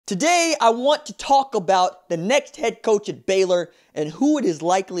Today, I want to talk about the next head coach at Baylor and who it is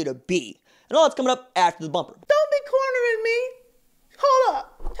likely to be. And all that's coming up after the bumper. Don't be cornering me. Hold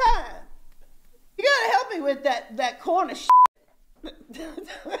up. Time. You gotta help me with that corner shit.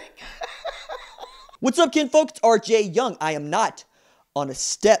 What's up, kinfolk? It's RJ Young. I am not on a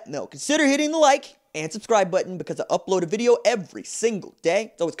step mill. Consider hitting the like and subscribe button because I upload a video every single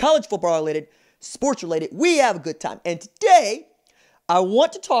day. So it's college football related, sports related. We have a good time. And today, I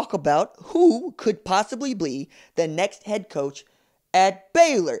want to talk about who could possibly be the next head coach at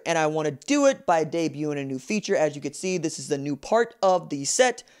Baylor. And I want to do it by debuting a new feature. As you can see, this is the new part of the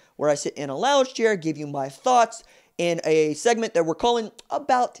set where I sit in a lounge chair, give you my thoughts in a segment that we're calling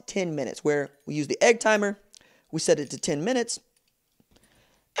About 10 Minutes, where we use the egg timer, we set it to 10 minutes,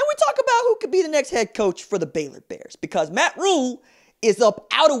 and we talk about who could be the next head coach for the Baylor Bears. Because Matt Rhule is up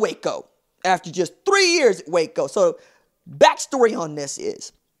out of Waco after just 3 years at Waco. So backstory on this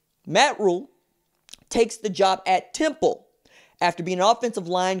is Matt Rhule takes the job at Temple after being an offensive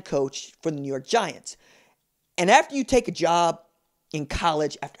line coach for the New York Giants. And after you take a job in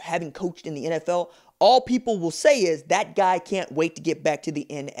college, after having coached in the NFL, all people will say is that guy can't wait to get back to the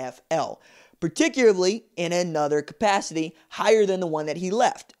NFL, particularly in another capacity higher than the one that he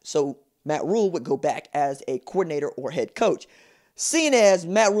left. So Matt Rhule would go back as a coordinator or head coach. Seeing as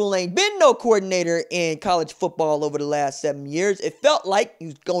Matt Rhule ain't been no coordinator in college football over the last 7 years, it felt like he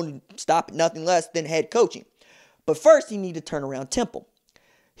was going to stop at nothing less than head coaching. But first, he needed to turn around Temple.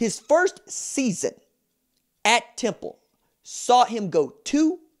 His first season at Temple saw him go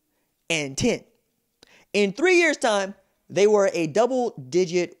 2-10. In 3 years' time, they were a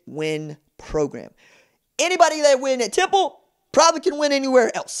double-digit win program. Anybody that win at Temple probably can win anywhere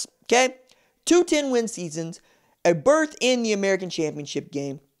else, okay? 2 10-win seasons, a berth in the American Championship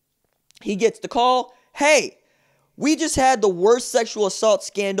game. He gets the call, hey, we just had the worst sexual assault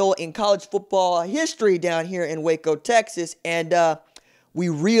scandal in college football history down here in Waco, Texas, and we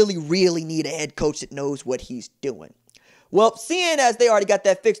really, really need a head coach that knows what he's doing. Well, seeing as they already got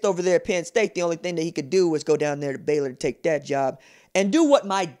that fixed over there at Penn State, the only thing that he could do was go down there to Baylor to take that job and do what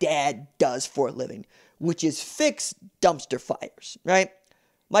my dad does for a living, which is fix dumpster fires, right?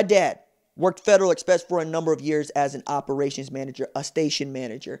 My dad worked Federal Express for a number of years as an operations manager, a station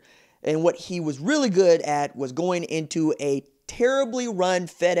manager. And what he was really good at was going into a terribly run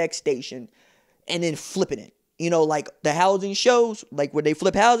FedEx station and then flipping it. You know, like the housing shows, like where they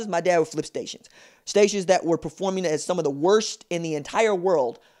flip houses, my dad would flip stations. Stations that were performing as some of the worst in the entire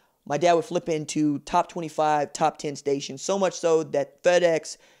world, my dad would flip into top 25, top 10 stations. So much so that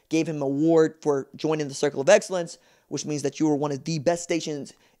FedEx gave him an award for joining the Circle of Excellence, which means that you were one of the best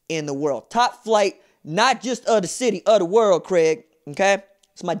stations in the world. Top flight, not just of the city, of the world, Craig. Okay?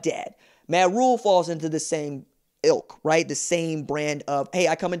 It's my dad. Matt Rhule falls into the same ilk, right? The same brand of, hey,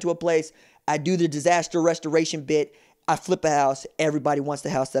 I come into a place, I do the disaster restoration bit, I flip a house, everybody wants the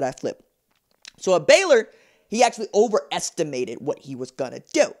house that I flip. So at Baylor, he actually overestimated what he was going to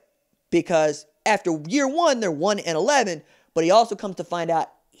do. Because after year one, they're 1-11, but he also comes to find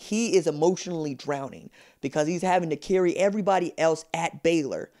out he is emotionally drowning because he's having to carry everybody else at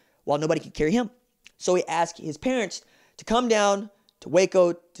Baylor while nobody can carry him. So he asked his parents to come down to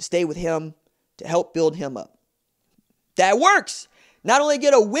Waco to stay with him to help build him up. That works. Not only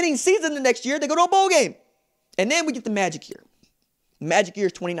get a winning season the next year, they go to a bowl game. And then we get the magic year. Magic year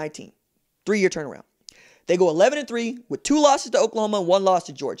is 2019. 3-year turnaround. They go 11-3 with 2 losses to Oklahoma and 1 loss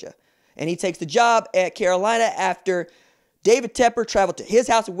to Georgia. And he takes the job at Carolina after David Tepper traveled to his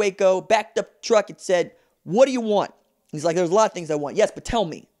house in Waco, backed up the truck and said, what do you want? He's like, there's a lot of things I want. Yes, but tell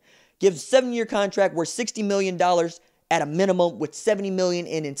me. Gives a 7-year contract worth $60 million at a minimum with $70 million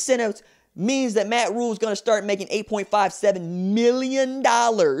in incentives. Means that Matt Rhule is going to start making $8.57 million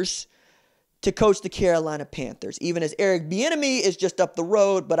to coach the Carolina Panthers. Even as Eric Bieniemy is just up the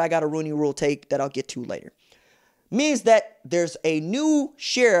road, but I got a Rooney Rule take that I'll get to later. Means that there's a new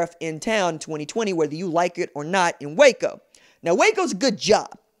sheriff in town in 2020, whether you like it or not, in Waco. Now, Waco's a good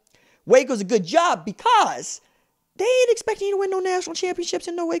job. Waco's a good job because they ain't expecting you to win no national championships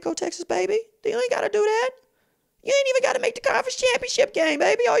in no Waco, Texas, baby. You ain't got to do that. You ain't even got to make the conference championship game,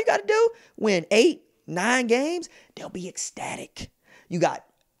 baby. All you got to do, win 8, 9 games, they'll be ecstatic. You got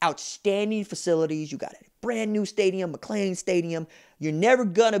outstanding facilities. You got a brand new stadium, McLean Stadium. You're never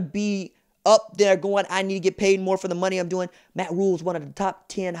going to be up there going, I need to get paid more for the money I'm doing. Matt Rhule is one of the top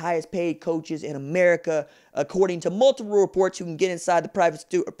 10 highest paid coaches in America, according to multiple reports who can get inside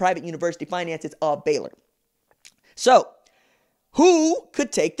the private university finances of Baylor. So, who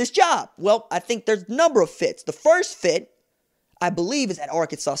could take this job? Well, I think there's a number of fits. The first fit, I believe, is at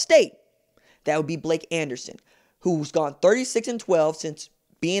Arkansas State. That would be Blake Anderson, who's gone 36-12 since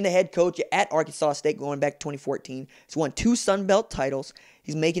being the head coach at Arkansas State going back to 2014. He's won 2 Sun Belt titles.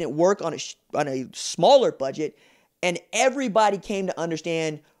 He's making it work on a smaller budget. And everybody came to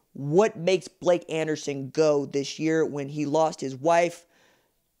understand what makes Blake Anderson go this year when he lost his wife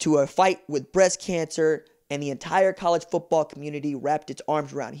to a fight with breast cancer, and the entire college football community wrapped its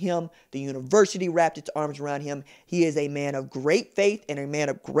arms around him. The university wrapped its arms around him. He is a man of great faith, and a man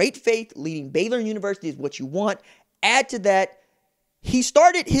of great faith leading Baylor University is what you want. Add to that, he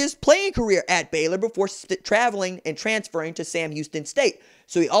started his playing career at Baylor before traveling and transferring to Sam Houston State.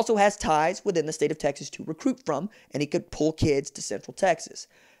 So he also has ties within the state of Texas to recruit from, and he could pull kids to Central Texas.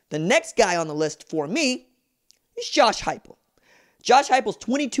 The next guy on the list for me is Josh Heupel. Josh Heupel's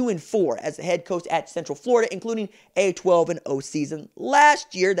 22-4 as the head coach at Central Florida, including a 12-0 season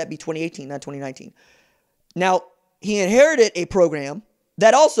last year. That'd be 2018, not 2019. Now, he inherited a program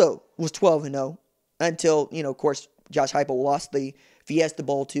that also was 12-0 until, of course, Josh Heupel lost the Fiesta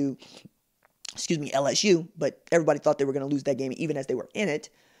Bowl to, LSU, but everybody thought they were going to lose that game even as they were in it.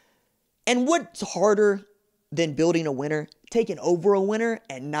 And what's harder than building a winner? Taking over a winner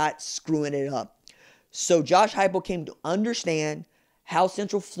and not screwing it up. So Josh Heupel came to understand how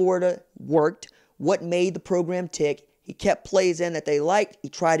Central Florida worked, what made the program tick. He kept plays in that they liked. He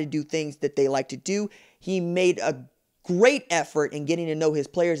tried to do things that they like to do. He made a great effort in getting to know his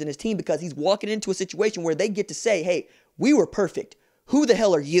players and his team because he's walking into a situation where they get to say, hey, we were perfect. Who the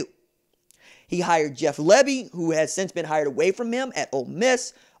hell are you? He hired Jeff Lebby, who has since been hired away from him at Ole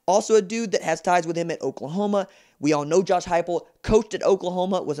Miss. Also a dude that has ties with him at Oklahoma. We all know Josh Heupel coached at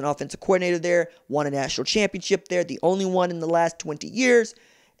Oklahoma, was an offensive coordinator there, won a national championship there, the only one in the last 20 years.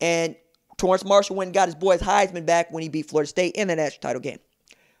 And Torrance Marshall went and got his boys Heisman back when he beat Florida State in the national title game.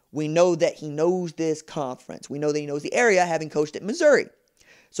 We know that he knows this conference. We know that he knows the area, having coached at Missouri.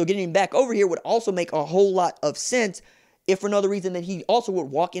 So getting him back over here would also make a whole lot of sense, if for no other reason than he also would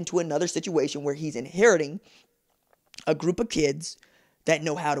walk into another situation where he's inheriting a group of kids that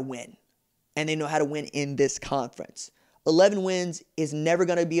know how to win. And they know how to win in this conference. 11 wins is never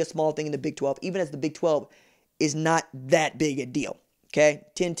going to be a small thing in the Big 12, even as the Big 12 is not that big a deal. Okay?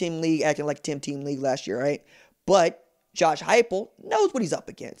 10-team league, acting like a 10-team league last year, right? But Josh Heupel knows what he's up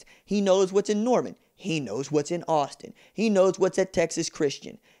against. He knows what's in Norman. He knows what's in Austin. He knows what's at Texas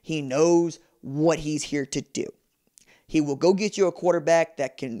Christian. He knows what he's here to do. He will go get you a quarterback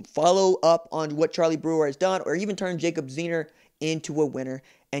that can follow up on what Charlie Brewer has done, or even turn Jacob Zener into a winner,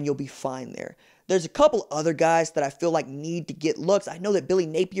 and you'll be fine there. There's a couple other guys that I feel like need to get looks. I know that Billy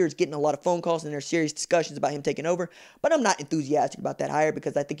Napier is getting a lot of phone calls and there's serious discussions about him taking over, but I'm not enthusiastic about that hire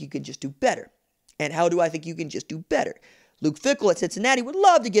because I think you can just do better. And how do I think you can just do better? Luke Fickell at Cincinnati would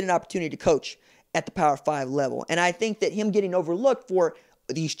love to get an opportunity to coach at the Power 5 level, and I think that him getting overlooked for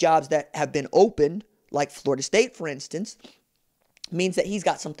these jobs that have been opened, like Florida State, for instance, means that he's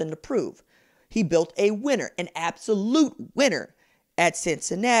got something to prove. He built a winner, an absolute winner at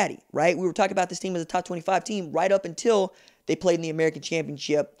Cincinnati, right? We were talking about this team as a top 25 team right up until they played in the American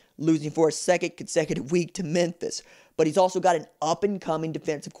Championship, losing for a second consecutive week to Memphis. But he's also got an up-and-coming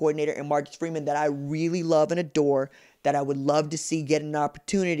defensive coordinator in Marcus Freeman that I really love and adore, that I would love to see get an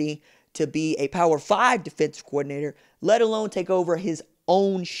opportunity to be a Power 5 defensive coordinator, let alone take over his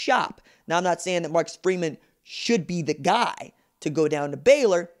own shop. Now, I'm not saying that Marcus Freeman should be the guy to go down to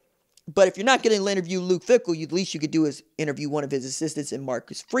Baylor, but if you're not going to interview Luke Fickell, the least you could do is interview one of his assistants in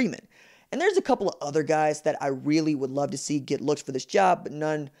Marcus Freeman. And there's a couple of other guys that I really would love to see get looks for this job, but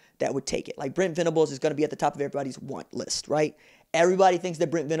none that would take it. Like Brent Venables is going to be at the top of everybody's want list, right? Everybody thinks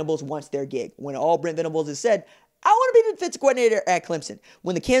that Brent Venables wants their gig. When all Brent Venables has said, I want to be the defensive coordinator at Clemson.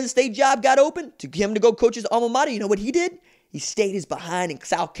 When the Kansas State job got open to him to go coach his alma mater, you know what he did? He stayed his behind in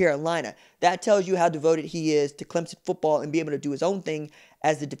South Carolina. That tells you how devoted he is to Clemson football and be able to do his own thing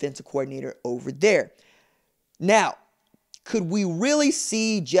as the defensive coordinator over there. Now, could we really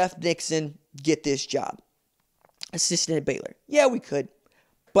see Jeff Nixon get this job? Assistant at Baylor. Yeah, we could.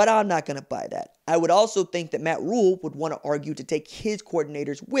 But I'm not going to buy that. I would also think that Matt Rhule would want to argue to take his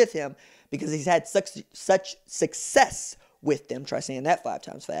coordinators with him because he's had such success with them. Try saying that 5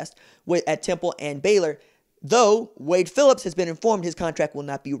 times fast. At Temple and Baylor. Though Wade Phillips has been informed his contract will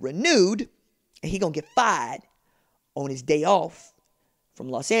not be renewed, and he's going to get fired on his day off from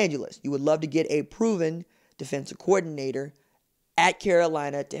Los Angeles. You would love to get a proven defensive coordinator at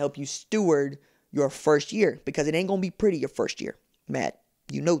Carolina to help you steward your first year, because it ain't going to be pretty your first year. Matt,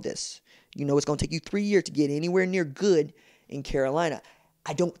 you know this. You know it's going to take you 3 years to get anywhere near good in Carolina.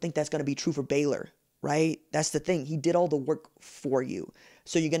 I don't think that's going to be true for Baylor, right? That's the thing. He did all the work for you.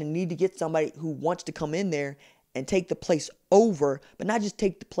 So you're going to need to get somebody who wants to come in there and take the place over, but not just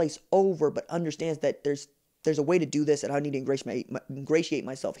take the place over, but understands that there's There's a way to do this, and I need to ingratiate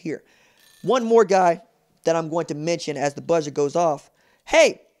myself here. One more guy that I'm going to mention as the buzzer goes off.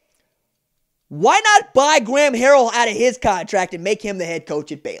 Hey, why not buy Graham Harrell out of his contract and make him the head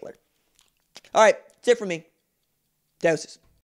coach at Baylor? All right, that's it for me. Deuces.